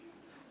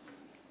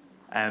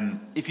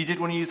If you did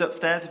want to use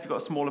upstairs, if you've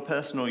got a smaller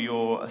person or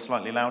you're a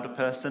slightly louder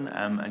person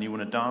and you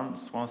want to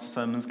dance whilst the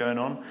sermon's going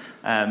on,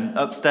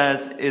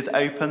 upstairs is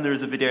open. There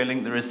is a video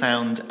link, there is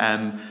sound,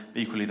 but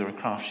equally there are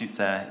craft sheets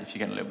there if you're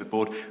getting a little bit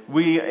bored.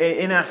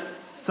 In our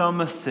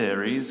summer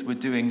series, we're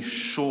doing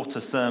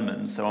shorter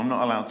sermons, so I'm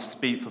not allowed to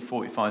speak for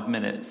 45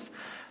 minutes.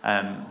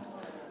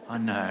 I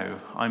know,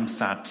 I'm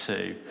sad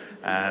too.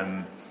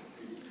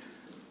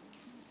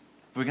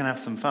 We're going to have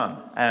some fun.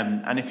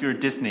 And if you're a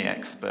Disney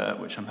expert,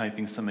 which I'm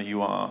hoping some of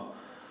you are,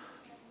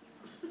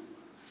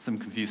 some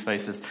confused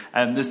faces,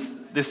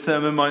 this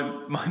sermon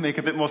might make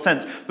a bit more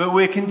sense. But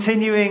we're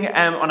continuing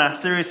on our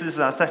series. This is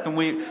our second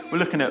week. We're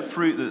looking at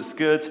fruit that's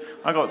good.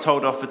 I got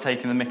told off for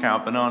taking the mick out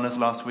of bananas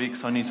last week,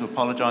 so I need to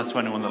apologise to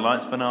anyone that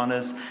likes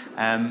bananas.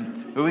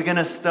 But we're going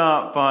to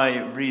start by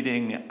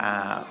reading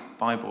our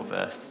Bible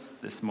verse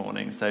this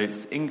morning. So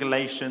it's in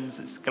Galatians.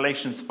 It's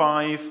Galatians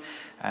 5.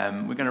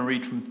 We're going to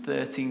read from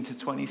 13 to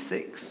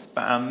 26,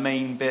 but our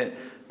main bit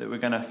that we're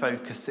going to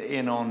focus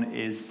in on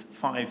is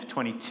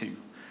 5:22.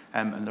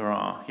 And there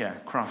are,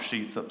 craft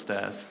sheets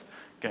upstairs.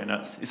 Go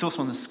nuts. It's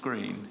also on the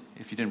screen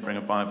if you didn't bring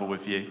a Bible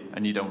with you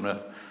and you don't want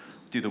to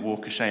do the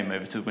walk of shame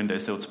over to the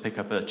windowsill to pick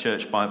up a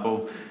church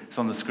Bible. It's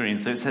on the screen.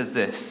 So it says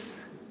this: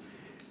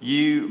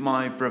 "You,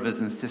 my brothers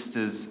and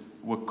sisters,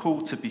 were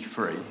called to be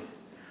free,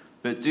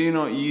 but do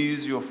not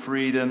use your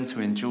freedom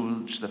to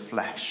indulge the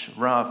flesh.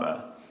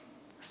 Rather,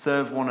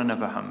 serve one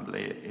another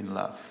humbly in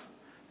love.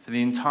 For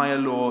the entire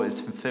law is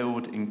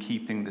fulfilled in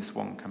keeping this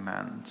one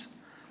command: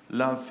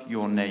 love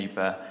your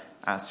neighbour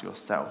as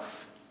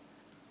yourself.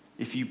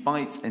 If you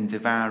bite and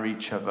devour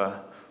each other,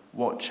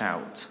 watch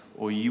out,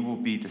 or you will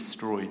be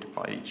destroyed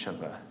by each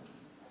other.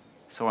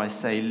 So I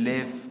say,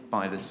 live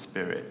by the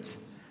Spirit,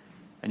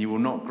 and you will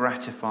not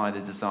gratify the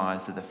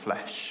desires of the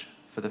flesh.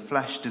 For the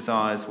flesh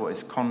desires what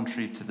is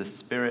contrary to the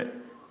Spirit,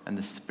 and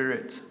the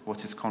Spirit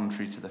what is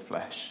contrary to the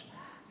flesh.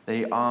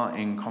 They are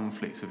in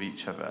conflict with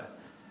each other,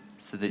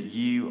 so that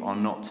you are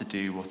not to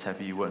do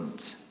whatever you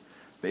want.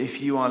 But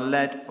if you are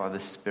led by the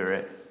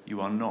Spirit, you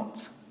are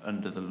not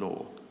under the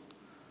law.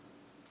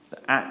 The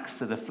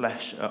acts of the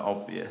flesh are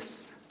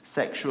obvious: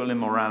 sexual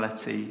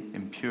immorality,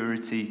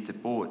 impurity,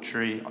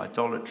 debauchery,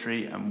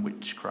 idolatry, and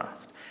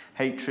witchcraft,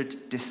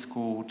 hatred,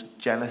 discord,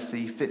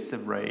 jealousy, fits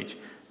of rage,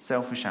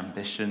 selfish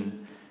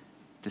ambition,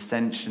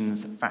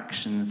 dissensions,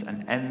 factions,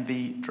 and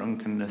envy,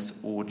 drunkenness,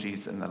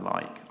 orgies, and the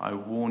like. I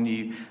warn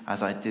you,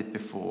 as I did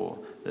before,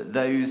 that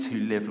those who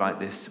live like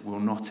this will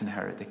not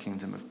inherit the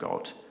kingdom of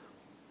God.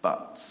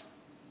 But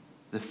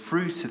the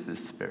fruit of the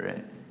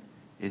Spirit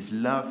is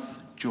love,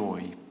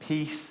 joy,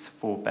 peace,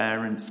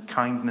 forbearance,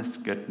 kindness,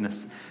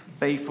 goodness,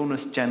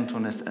 faithfulness,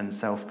 gentleness, and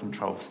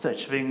self-control.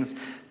 Such things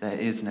there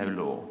is no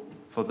law.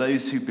 For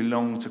those who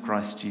belong to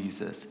Christ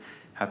Jesus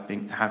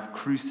have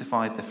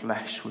crucified the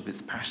flesh with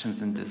its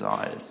passions and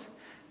desires.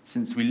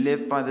 Since we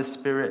live by the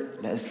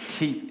Spirit, let us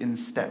keep in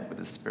step with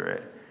the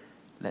Spirit.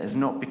 Let us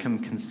not become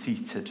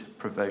conceited,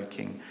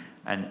 provoking,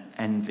 and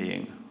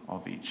envying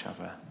of each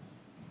other."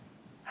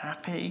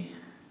 Happy?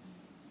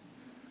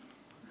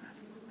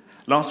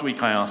 Last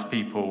week I asked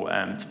people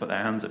to put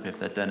their hands up if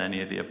they'd done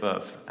any of the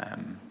above.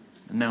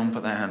 No one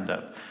put their hand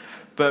up.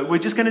 But we're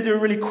just going to do a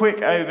really quick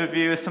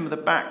overview of some of the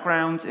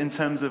background in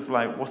terms of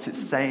what it's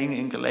saying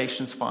in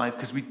Galatians 5,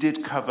 because we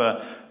did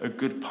cover a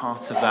good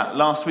part of that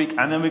last week,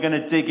 and then we're going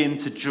to dig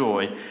into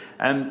joy.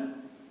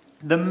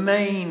 The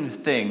main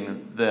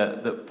thing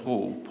that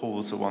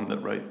Paul's the one that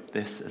wrote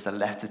this as a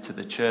letter to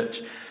the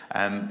church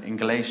in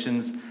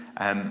Galatians,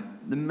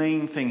 the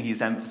main thing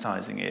he's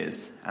emphasizing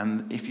is,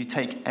 and if you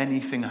take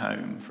anything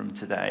home from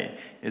today,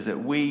 is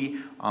that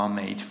we are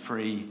made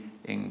free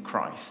in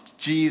Christ.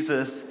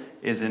 Jesus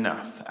is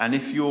enough. And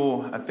if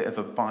you're a bit of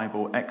a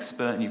Bible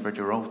expert and you've read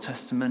your Old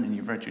Testament and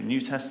you've read your New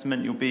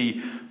Testament, you'll be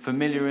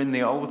familiar in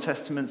the Old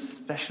Testament,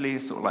 especially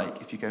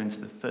if you go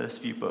into the first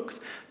few books.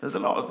 There's a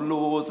lot of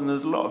laws and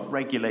there's a lot of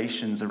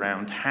regulations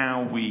around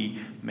how we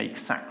make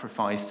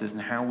sacrifices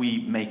and how we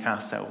make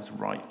ourselves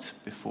right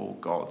before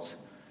God.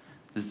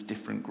 There's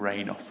different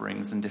grain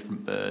offerings and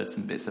different birds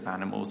and bits of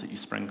animals that you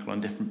sprinkle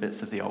on different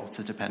bits of the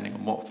altar depending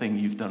on what thing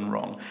you've done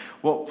wrong.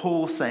 What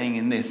Paul's saying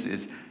in this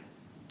is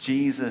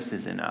Jesus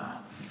is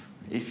enough.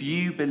 If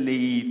you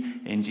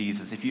believe in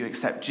Jesus, if you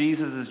accept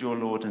Jesus as your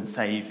Lord and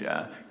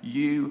Saviour,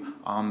 you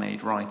are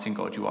made right in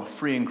God. You are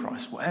free in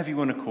Christ, whatever you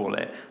want to call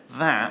it.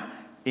 That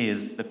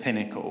is the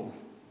pinnacle.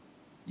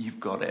 You've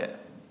got it.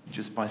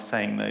 Just by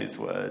saying those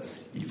words,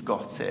 you've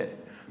got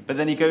it. But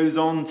then he goes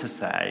on to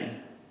say,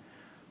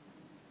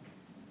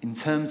 in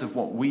terms of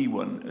what we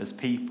want as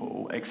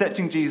people,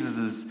 accepting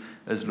Jesus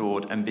as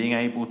Lord and being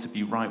able to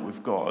be right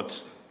with God,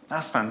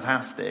 that's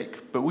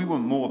fantastic. But we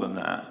want more than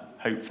that,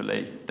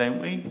 hopefully, don't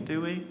we?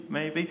 Do we?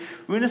 Maybe.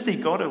 We want to see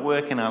God at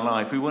work in our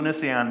life. We want to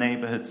see our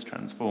neighbourhoods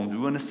transformed. We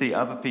want to see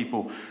other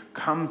people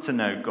come to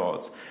know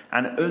God.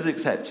 And us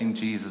accepting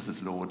Jesus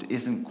as Lord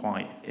isn't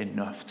quite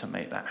enough to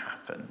make that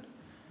happen.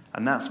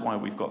 And that's why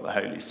we've got the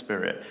Holy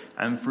Spirit.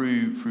 And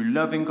through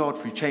loving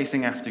God, through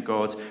chasing after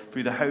God,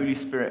 through the Holy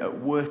Spirit at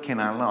work in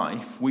our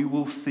life, we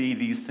will see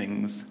these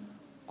things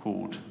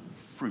called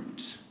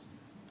fruit.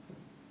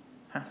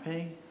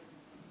 Happy?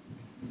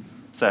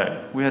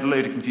 So, we had a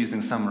load of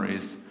confusing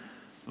summaries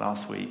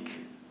last week.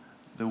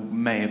 There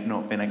may have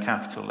not been a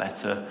capital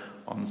letter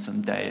on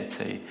some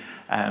deity.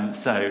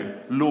 So,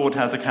 Lord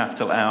has a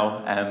capital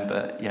L,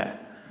 but yeah,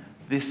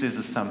 this is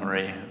a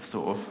summary of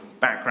sort of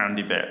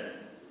backgroundy bit.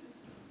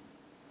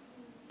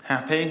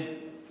 Happy?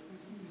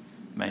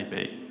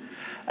 Maybe.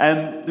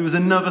 There was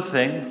another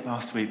thing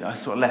last week that I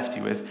sort of left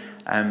you with.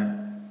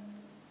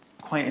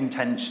 Quite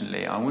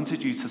intentionally, I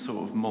wanted you to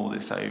sort of mull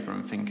this over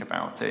and think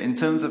about it. In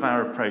terms of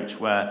our approach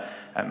where,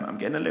 I'm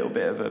getting a little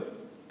bit of an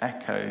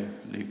echo,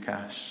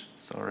 Lukash,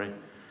 sorry.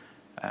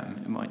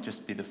 It might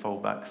just be the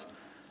fallbacks.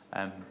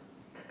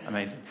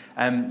 Amazing.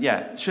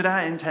 Should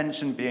our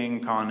intention be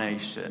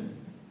incarnation?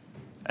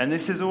 And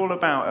this is all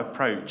about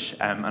approach.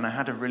 And I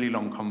had a really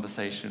long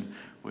conversation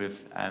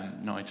with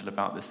Nigel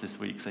about this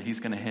week, so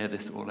he's going to hear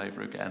this all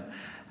over again,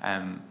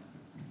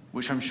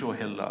 which I'm sure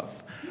he'll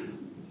love.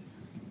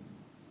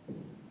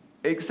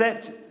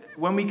 Except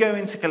when we go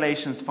into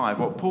Galatians 5,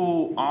 what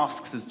Paul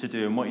asks us to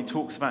do and what he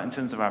talks about in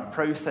terms of our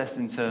process,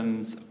 in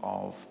terms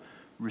of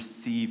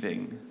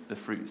receiving the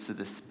fruits of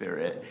the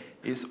Spirit,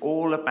 is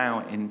all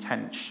about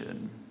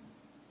intention.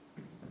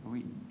 Are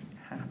we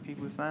happy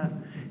with that?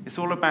 It's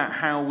all about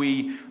how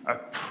we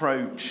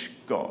approach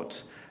God,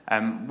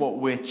 what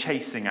we're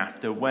chasing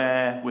after,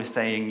 where we're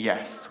saying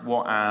yes,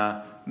 what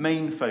our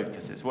main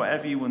focus is,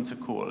 whatever you want to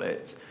call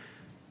it.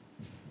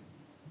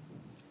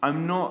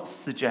 I'm not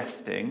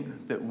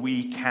suggesting that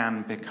we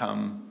can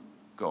become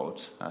God.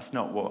 That's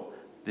not what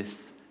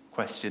this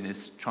question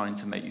is trying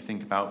to make you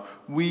think about.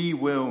 We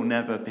will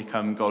never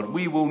become God.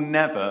 We will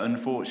never,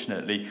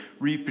 unfortunately,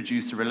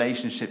 reproduce a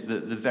relationship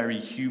that the very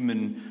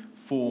human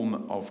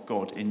form of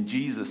God in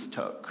Jesus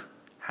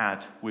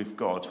had with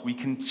God. We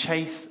can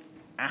chase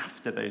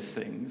after those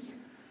things,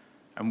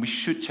 and we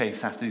should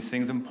chase after these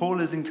things. And Paul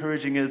is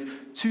encouraging us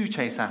to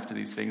chase after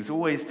these things.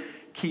 Always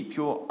keep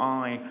your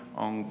eye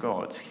on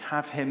God.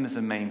 Have him as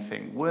a main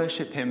thing.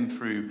 Worship him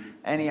through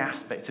any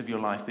aspect of your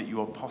life that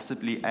you are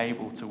possibly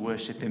able to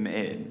worship him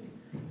in.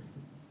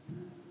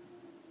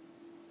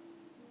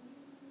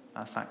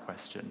 That's that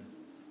question.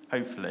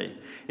 Hopefully.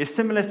 It's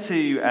similar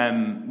to,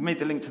 we made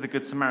the link to the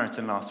Good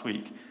Samaritan last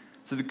week.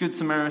 So the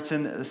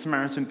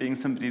Samaritan being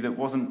somebody that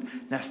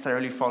wasn't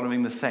necessarily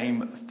following the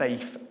same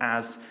faith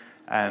as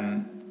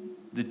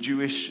the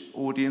Jewish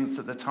audience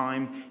at the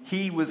time,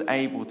 he was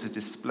able to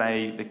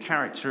display the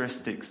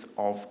characteristics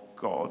of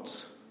God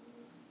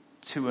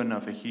to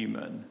another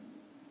human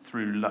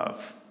through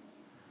love.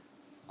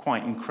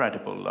 Quite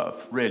incredible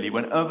love, really.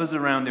 When others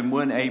around him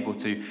weren't able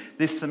to,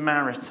 this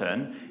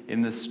Samaritan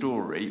in the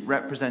story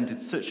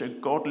represented such a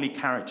godly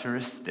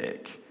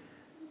characteristic.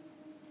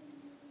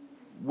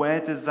 Where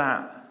does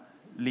that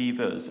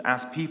leave us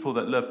as people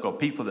that love God,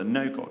 people that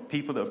know God,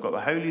 people that have got the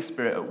Holy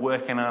Spirit at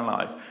work in our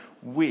life?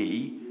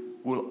 We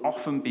will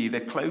often be the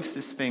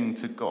closest thing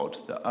to God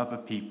that other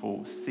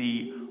people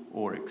see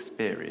or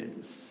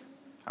experience.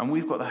 And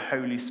we've got the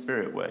Holy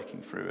Spirit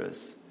working through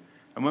us.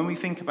 And when we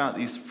think about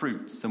these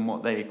fruits and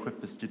what they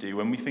equip us to do,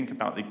 when we think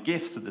about the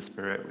gifts of the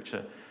Spirit, which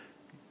are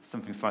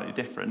something slightly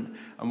different,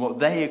 and what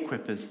they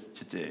equip us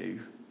to do,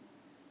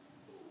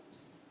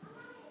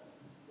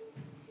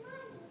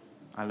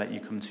 I'll let you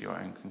come to your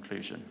own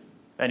conclusion.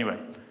 Anyway,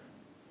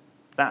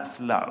 that's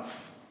love.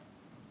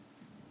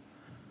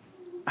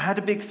 I had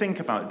a big think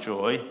about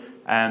joy,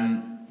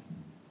 and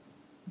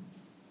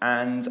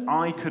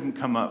I couldn't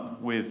come up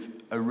with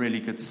a really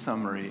good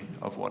summary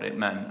of what it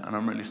meant, and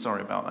I'm really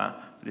sorry about that,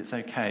 but it's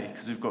okay,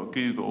 because we've got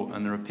Google,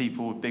 and there are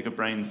people with bigger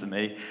brains than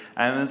me,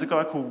 and there's a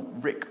guy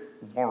called Rick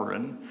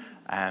Warren,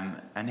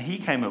 and he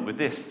came up with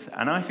this,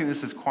 and I think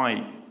this is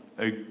quite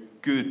a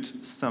good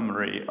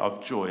summary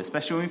of joy,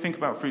 especially when we think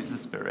about fruits of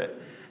the Spirit,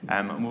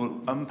 and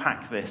we'll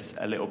unpack this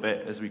a little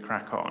bit as we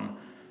crack on.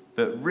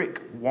 But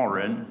Rick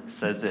Warren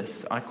says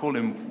this. I call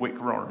him Wick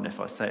Warren if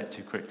I say it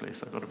too quickly,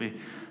 so I've got to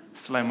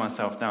slow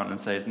myself down and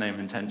say his name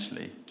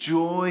intentionally.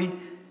 Joy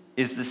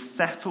is the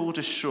settled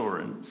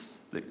assurance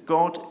that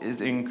God is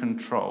in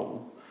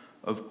control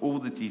of all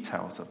the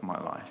details of my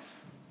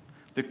life.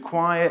 The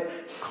quiet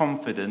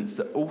confidence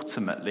that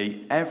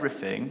ultimately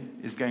everything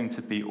is going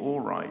to be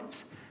all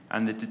right,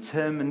 and the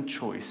determined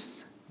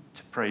choice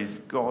to praise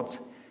God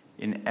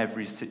in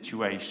every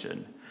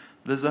situation.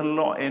 There's a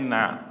lot in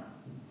that.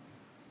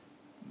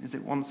 Is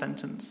it one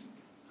sentence?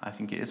 I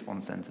think it is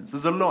one sentence.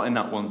 There's a lot in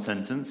that one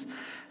sentence.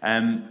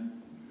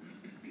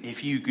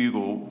 If you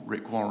Google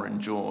Rick Warren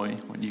joy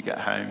when you get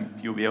home,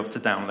 you'll be able to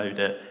download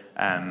it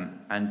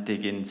and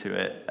dig into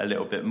it a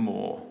little bit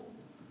more.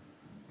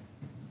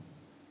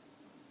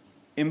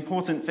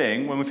 Important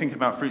thing, when we think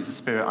about fruits of the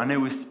Spirit, I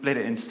know we've split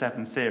it into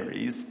 7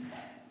 series.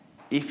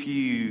 If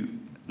you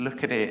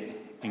look at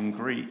it in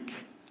Greek,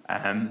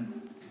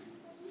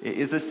 it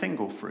is a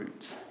single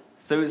fruit.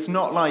 So it's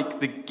not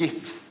like the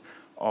gifts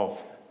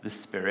of the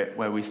Spirit,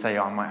 where we say,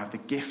 I might have the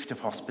gift of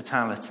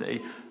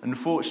hospitality.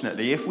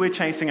 Unfortunately, if we're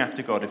chasing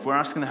after God, if we're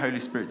asking the Holy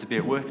Spirit to be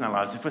at work in our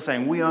lives, if we're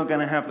saying we are going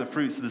to have the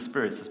fruits of the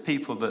Spirit as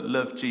people that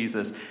love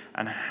Jesus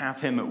and have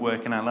him at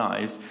work in our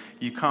lives,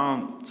 you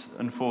can't,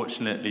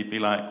 unfortunately, be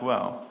like,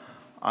 well,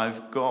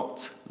 I've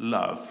got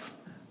love,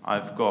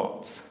 I've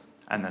got,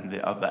 and then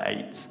the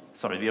other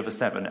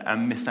 7,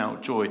 and miss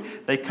out joy.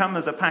 They come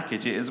as a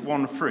package. It is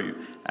one fruit,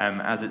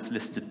 as it's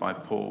listed by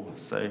Paul.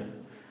 So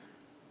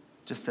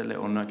just a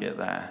little nugget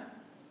there.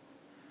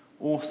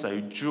 Also,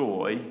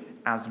 joy,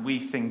 as we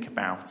think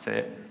about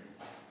it,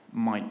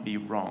 might be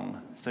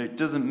wrong. So it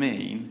doesn't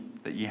mean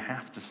that you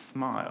have to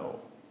smile.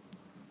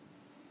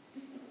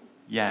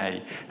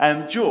 Yay.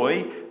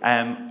 Joy,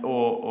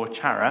 or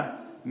chara,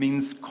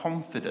 means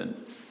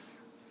confidence,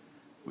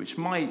 which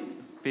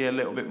might be a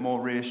little bit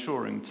more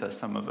reassuring to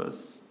some of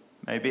us,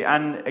 maybe.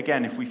 And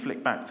again, if we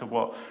flick back to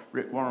what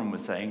Rick Warren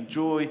was saying,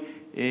 joy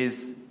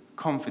is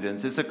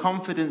confidence. It's a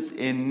confidence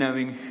in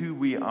knowing who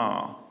we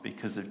are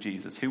because of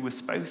Jesus, who we're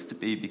supposed to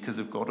be because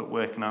of God at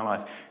work in our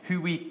life,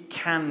 who we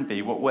can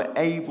be, what we're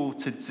able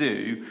to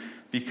do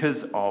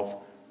because of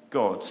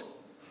God.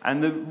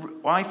 And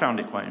I found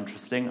it quite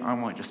interesting. I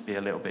might just be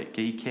a little bit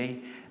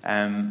geeky.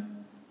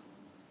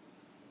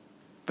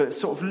 But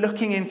sort of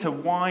looking into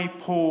why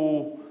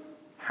Paul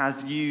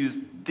has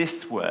used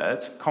this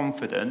word,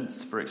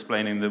 confidence, for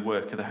explaining the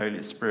work of the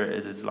Holy Spirit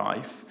in his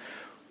life,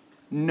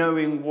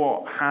 knowing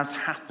what has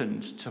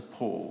happened to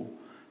Paul.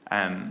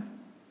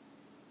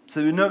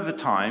 So another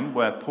time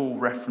where Paul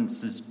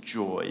references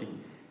joy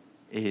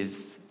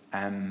is,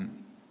 it's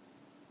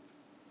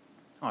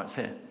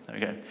here. There we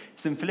go.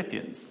 It's in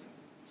Philippians.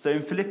 So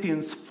in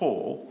Philippians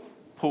 4,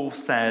 Paul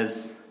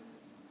says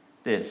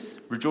this: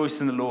 rejoice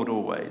in the Lord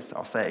always.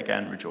 I'll say it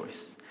again,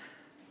 rejoice.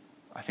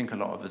 I think a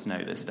lot of us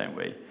know this, don't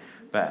we?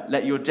 But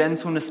let your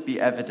gentleness be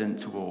evident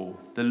to all.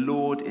 The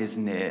Lord is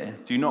near.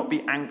 Do not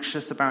be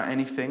anxious about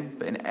anything,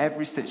 but in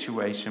every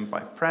situation,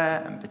 by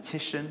prayer and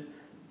petition,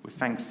 with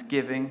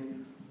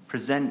thanksgiving,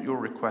 present your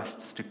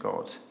requests to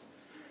God.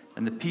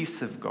 And the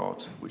peace of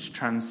God, which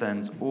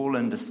transcends all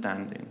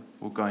understanding,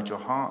 will guide your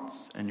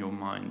hearts and your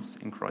minds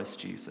in Christ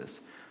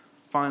Jesus.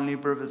 Finally,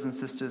 brothers and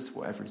sisters,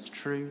 whatever is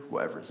true,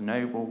 whatever is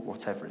noble,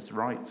 whatever is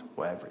right,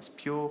 whatever is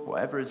pure,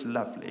 whatever is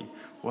lovely,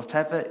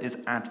 whatever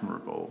is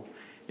admirable,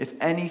 if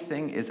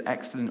anything is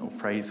excellent or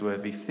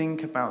praiseworthy,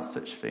 think about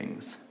such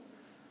things.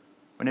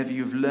 Whenever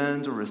you've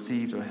learned or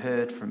received or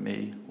heard from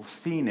me or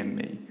seen in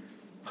me,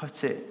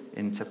 put it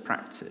into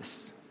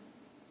practice.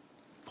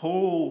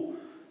 Paul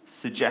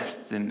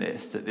suggests in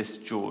this that this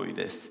joy,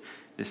 this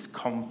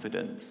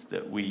confidence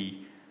that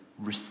we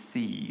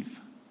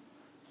receive,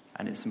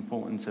 and it's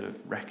important to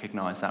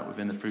recognize that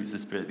within the fruits of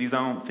the Spirit. These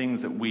aren't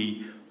things that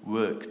we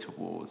work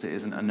towards. It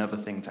isn't another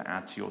thing to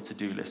add to your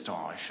to-do list.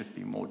 I should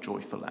be more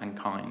joyful and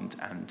kind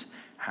and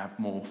have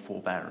more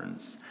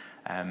forbearance.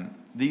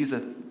 These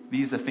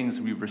are things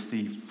we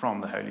receive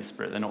from the Holy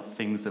Spirit. They're not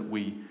things that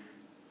we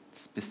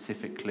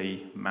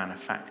specifically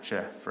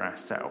manufacture for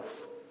ourselves.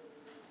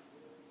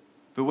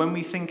 But when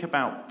we think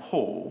about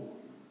Paul,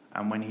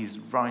 and when he's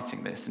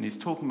writing this, and he's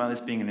talking about this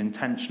being an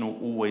intentional,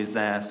 always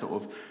there,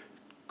 sort of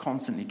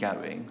constantly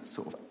going,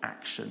 sort of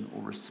action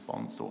or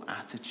response or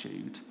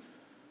attitude,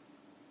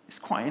 it's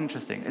quite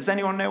interesting. Does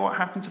anyone know what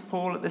happened to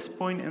Paul at this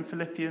point in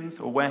Philippians,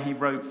 or where he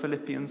wrote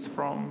Philippians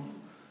from?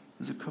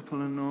 There's a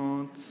couple of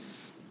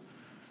nods.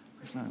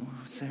 It's like,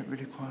 we'll say it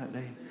really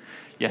quietly.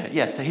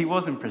 Yeah, so he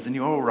was in prison.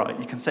 You're all right.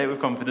 You can say it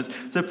with confidence.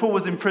 So Paul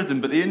was in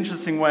prison, but the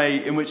interesting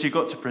way in which he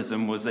got to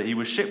prison was that he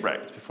was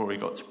shipwrecked before he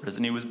got to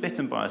prison. He was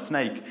bitten by a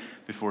snake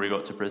before he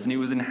got to prison. He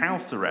was in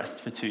house arrest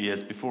for 2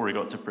 years before he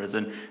got to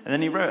prison. And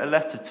then he wrote a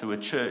letter to a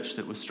church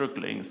that was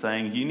struggling,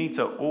 saying, you need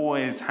to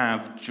always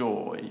have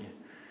joy.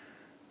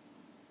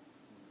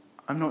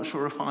 I'm not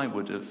sure if I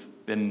would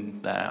have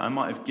been there. I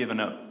might have given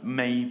up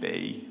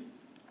maybe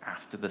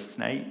after the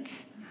snake.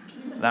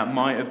 That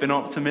might have been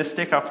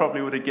optimistic. I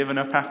probably would have given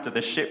up after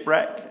the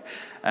shipwreck.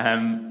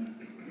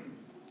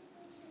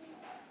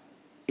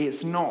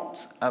 It's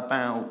not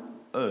about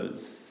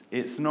us.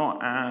 It's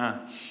not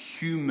our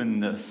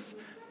humanness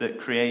that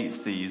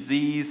creates these.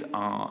 These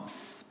are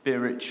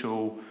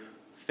spiritual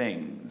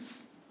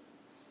things.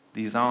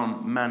 These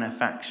aren't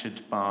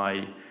manufactured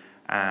by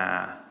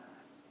our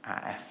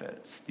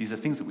efforts. These are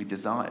things that we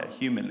desire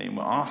humanly, and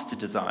we're asked to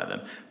desire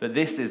them. But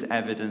this is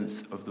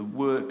evidence of the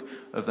work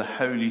of the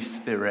Holy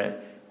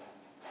Spirit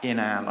in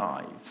our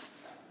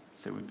lives.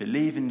 So we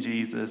believe in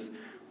Jesus,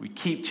 we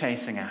keep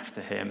chasing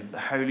after him. The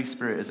Holy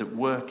Spirit is at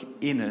work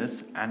in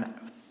us, and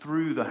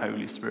through the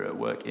Holy Spirit at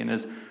work in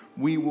us,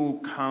 we will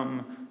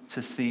come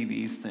to see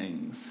these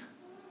things,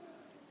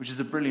 which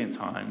is a brilliant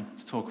time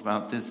to talk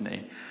about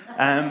Disney.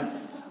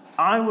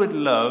 I would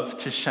love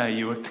to show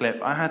you a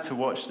clip. I had to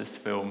watch this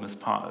film as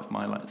part of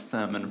my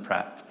sermon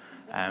prep.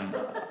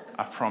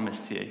 I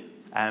promise you.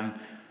 Has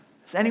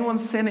anyone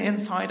seen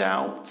Inside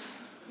Out?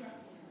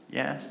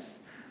 Yes.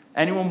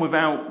 Anyone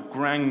without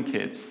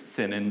grandkids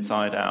seen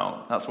Inside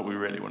Out? That's what we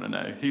really want to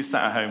know. Who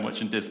sat at home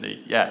watching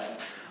Disney? Yes,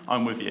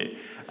 I'm with you.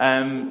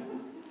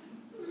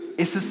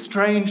 It's a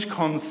strange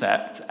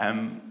concept.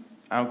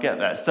 I'll get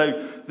there.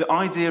 So the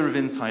idea of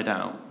Inside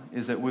Out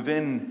is that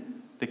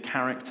within the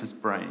characters'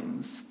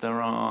 brains,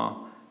 there are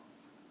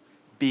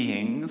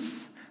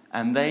beings,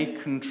 and they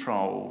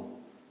control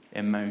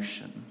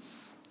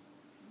emotions.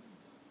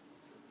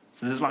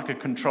 So there's like a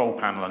control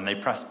panel, and they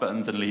press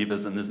buttons and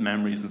levers, and there's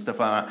memories and stuff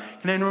like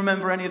that. Can anyone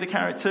remember any of the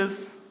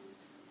characters?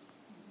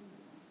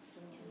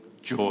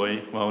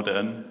 Joy, well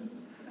done.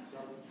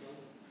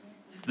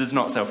 There's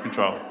not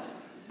self-control.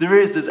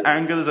 There's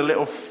anger, there's a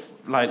little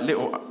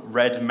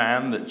red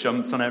man that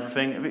jumps on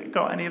everything. Have you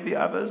got any of the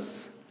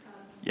others?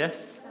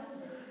 Yes?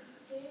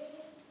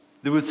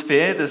 There was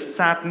fear, there's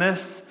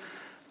sadness,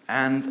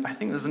 and I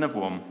think there's another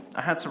one.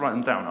 I had to write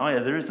them down. Oh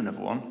yeah, there is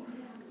another one.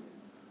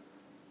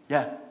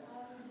 Yeah.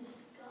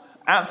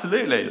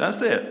 Absolutely,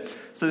 that's it.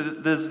 So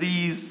there's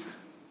these,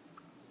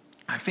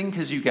 I think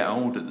as you get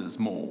older there's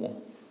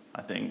more,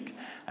 I think.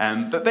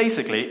 But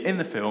basically, in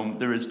the film,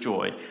 there is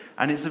joy.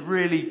 And it's a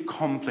really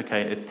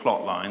complicated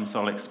plot line,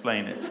 so I'll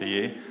explain it to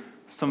you.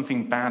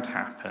 Something bad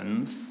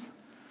happens,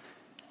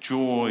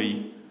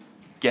 joy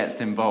gets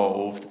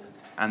involved,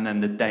 and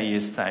then the day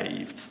is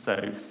saved. So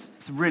it's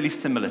really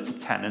similar to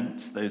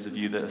Tenet, those of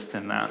you that have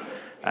seen that.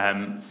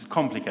 It's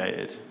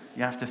complicated.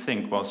 You have to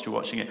think whilst you're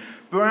watching it.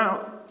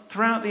 But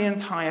throughout the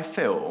entire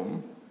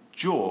film,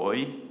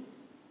 joy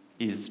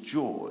is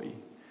joy.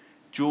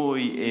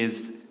 Joy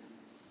is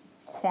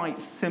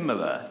quite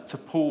similar to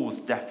Paul's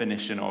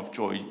definition of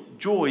joy.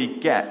 Joy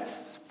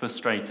gets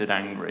frustrated,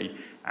 angry,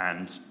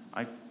 and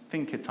I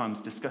think at times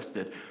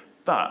disgusted.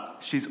 But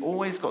she's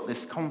always got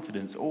this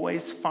confidence,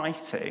 always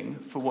fighting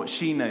for what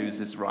she knows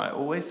is right,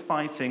 always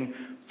fighting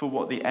for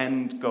what the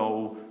end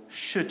goal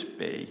should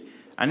be.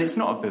 And it's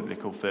not a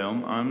biblical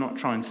film. I'm not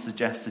trying to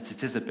suggest that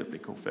it is a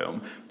biblical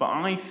film. But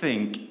I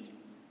think,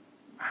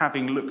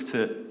 having looked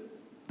at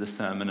the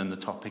sermon and the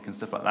topic and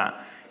stuff like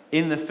that,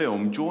 in the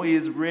film, joy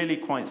is really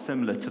quite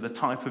similar to the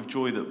type of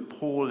joy that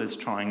Paul is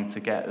trying to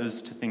get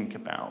us to think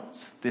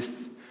about.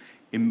 This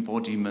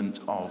embodiment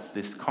of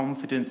this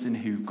confidence in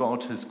who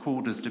God has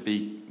called us to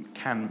be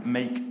can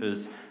make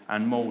us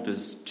and mould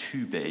us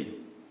to be.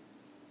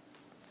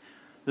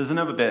 There's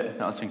another bit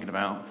that I was thinking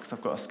about, because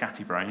I've got a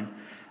scatty brain.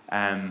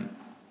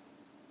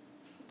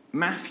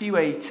 Matthew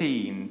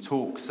 18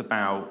 talks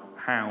about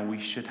how we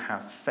should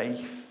have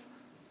faith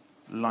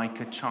like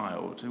a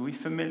child. Are we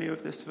familiar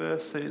with this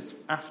verse? So it's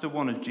after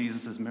one of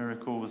Jesus'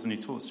 miracles, and he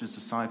talks to his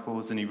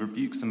disciples, and he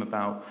rebukes them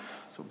about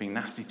sort of being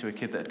nasty to a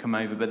kid that had come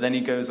over. But then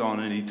he goes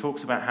on and he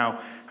talks about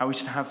how we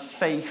should have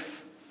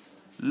faith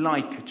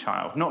like a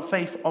child. Not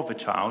faith of a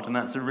child, and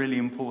that's a really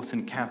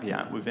important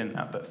caveat within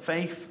that, but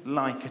faith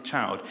like a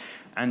child.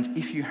 And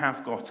if you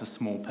have got a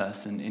small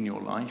person in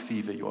your life,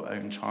 either your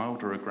own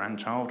child or a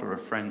grandchild or a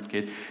friend's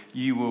kid,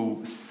 you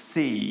will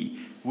see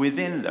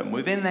within them,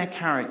 within their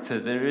character,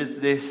 there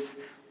is this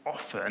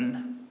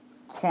often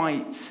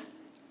quite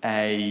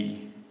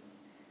an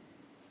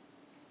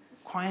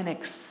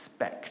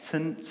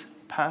expectant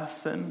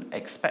person,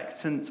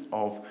 expectant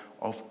of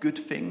good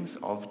things,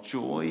 of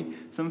joy,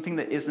 something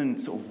that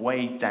isn't sort of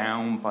weighed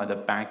down by the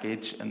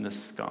baggage and the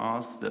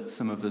scars that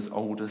some of us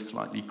older,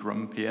 slightly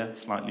grumpier,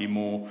 slightly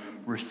more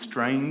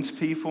restrained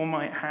people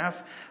might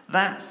have.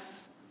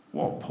 That's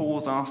what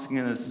Paul's asking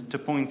us to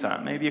point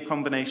at. Maybe a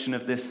combination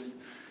of this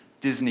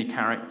Disney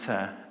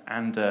character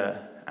and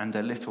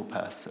a little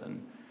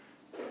person.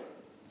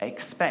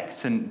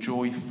 Expectant,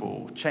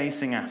 joyful,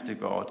 chasing after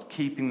God,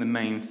 keeping the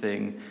main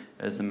thing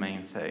as the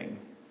main thing.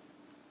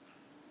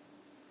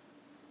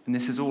 And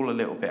this is all a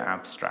little bit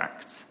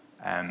abstract.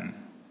 And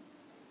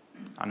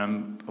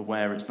I'm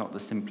aware it's not the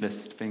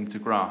simplest thing to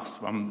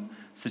grasp. I'm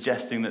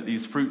suggesting that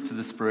these fruits of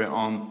the Spirit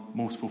aren't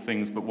multiple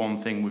things but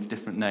one thing with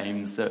different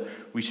names, that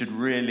we should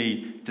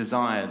really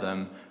desire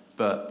them,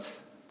 but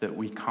that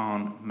we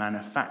can't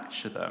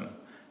manufacture them,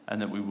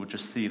 and that we will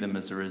just see them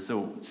as a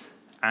result.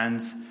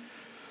 And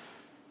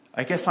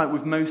I guess like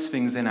with most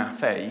things in our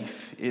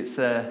faith, it's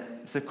a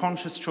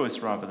conscious choice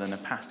rather than a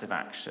passive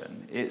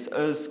action. It's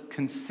us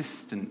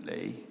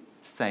consistently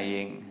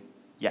saying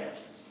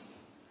yes.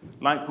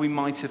 Like we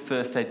might have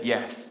first said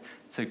yes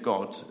to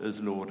God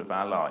as Lord of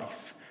our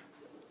life.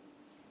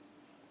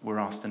 We're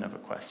asked another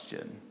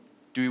question.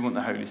 Do we want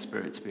the Holy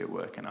Spirit to be at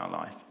work in our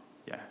life?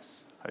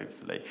 Yes,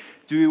 hopefully.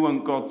 Do we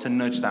want God to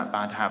nudge that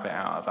bad habit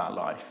out of our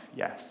life?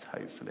 Yes,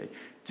 hopefully.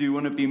 Do we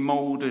want to be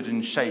moulded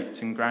and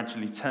shaped and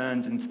gradually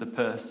turned into the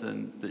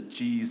person that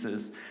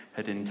Jesus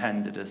had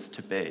intended us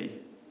to be?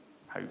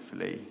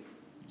 Hopefully,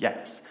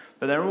 yes.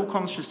 But they're all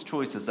conscious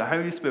choices. The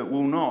Holy Spirit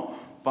will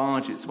not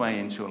barge its way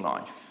into your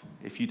life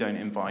if you don't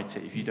invite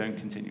it, if you don't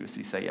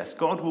continuously say yes.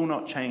 God will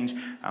not change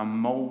and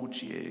mould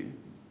you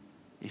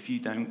if you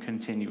don't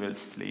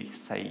continuously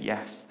say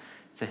yes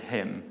to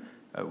him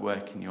at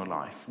work in your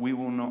life. We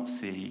will not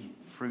see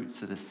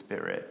fruits of the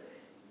Spirit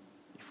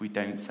if we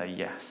don't say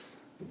yes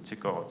to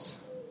God's.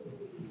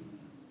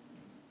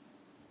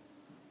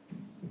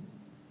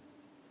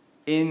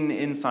 In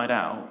Inside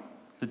Out,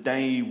 the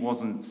day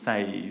wasn't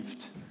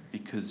saved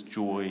because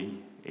joy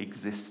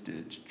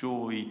existed.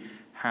 Joy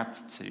had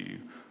to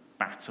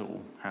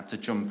battle, had to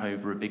jump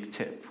over a big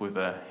tip with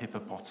a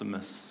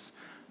hippopotamus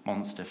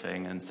monster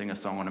thing and sing a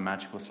song on a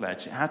magical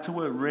sledge. It had to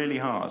work really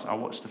hard. I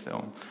watched the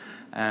film.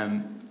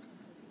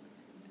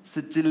 It's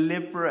a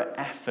deliberate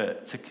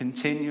effort to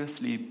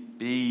continuously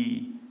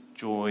be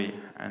joy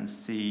and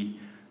see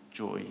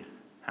joy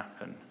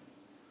happen.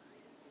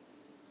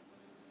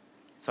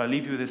 So I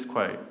leave you with this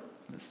quote.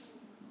 Let's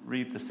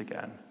read this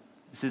again.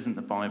 This isn't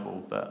the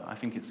Bible, but I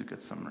think it's a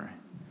good summary.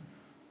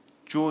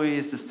 Joy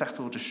is the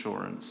settled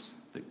assurance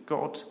that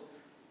God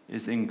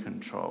is in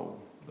control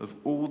of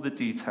all the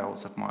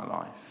details of my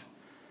life.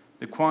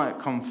 The quiet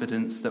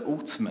confidence that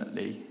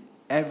ultimately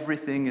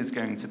everything is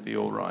going to be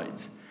all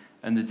right,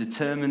 and the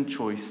determined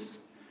choice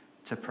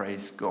to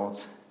praise God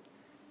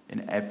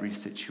in every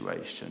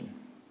situation.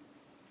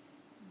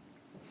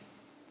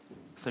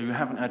 So you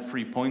haven't had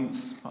 3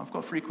 points, but I've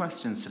got 3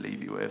 questions to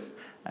leave you with.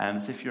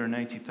 So if you're a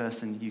notey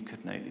person, you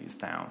could note these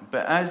down.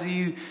 But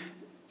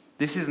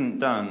this isn't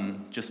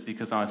done just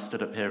because I've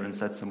stood up here and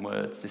said some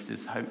words. This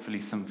is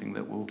hopefully something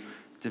that will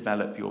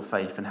develop your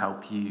faith and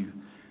help you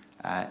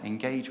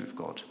engage with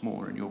God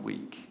more in your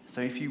week.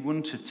 So if you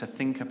wanted to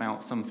think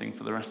about something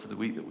for the rest of the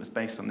week that was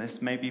based on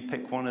this, maybe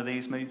pick one of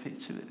these, maybe pick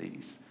 2 of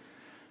these.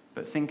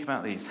 But think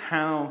about these.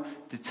 How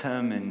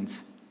determined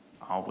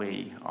are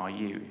we, are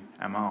you,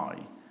 am I,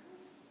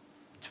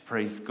 to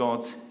praise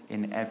God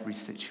in every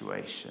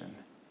situation?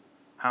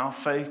 How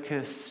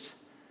focused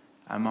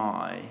am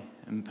I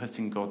in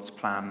putting God's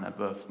plan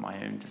above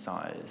my own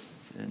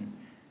desires? And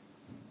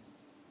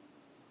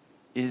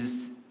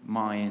is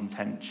my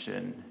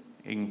intention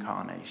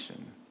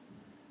incarnation?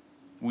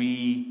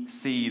 We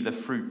see the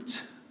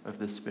fruit of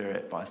the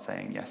Spirit by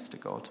saying yes to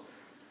God.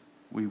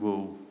 We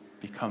will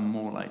become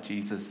more like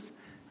Jesus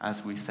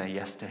as we say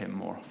yes to him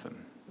more often.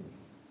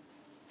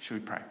 Should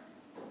we pray?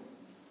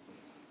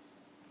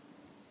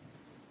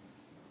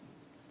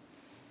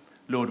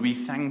 Lord, we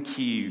thank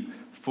you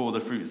for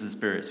the fruits of the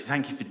Spirit. We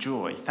thank you for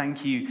joy.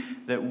 Thank you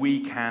that we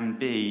can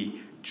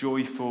be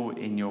joyful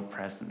in your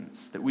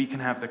presence, that we can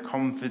have the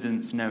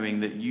confidence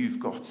knowing that you've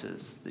got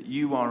us, that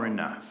you are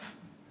enough,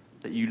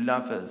 that you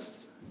love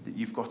us, that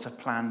you've got a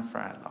plan for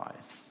our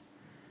lives.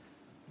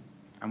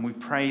 And we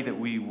pray that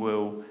we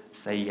will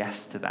say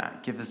yes to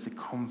that. Give us the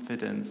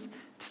confidence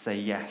to say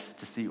yes,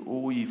 to see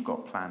all you've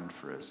got planned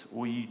for us,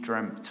 all you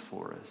dreamt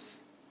for us.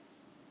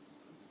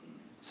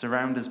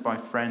 Surround us by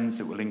friends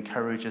that will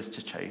encourage us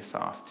to chase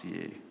after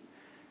you.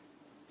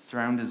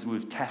 Surround us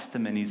with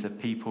testimonies of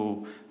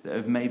people that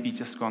have maybe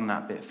just gone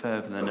that bit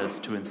further than us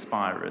to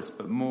inspire us,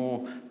 but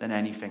more than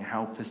anything,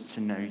 help us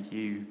to know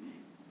you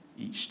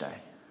each day.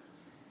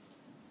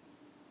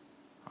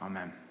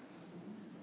 Amen.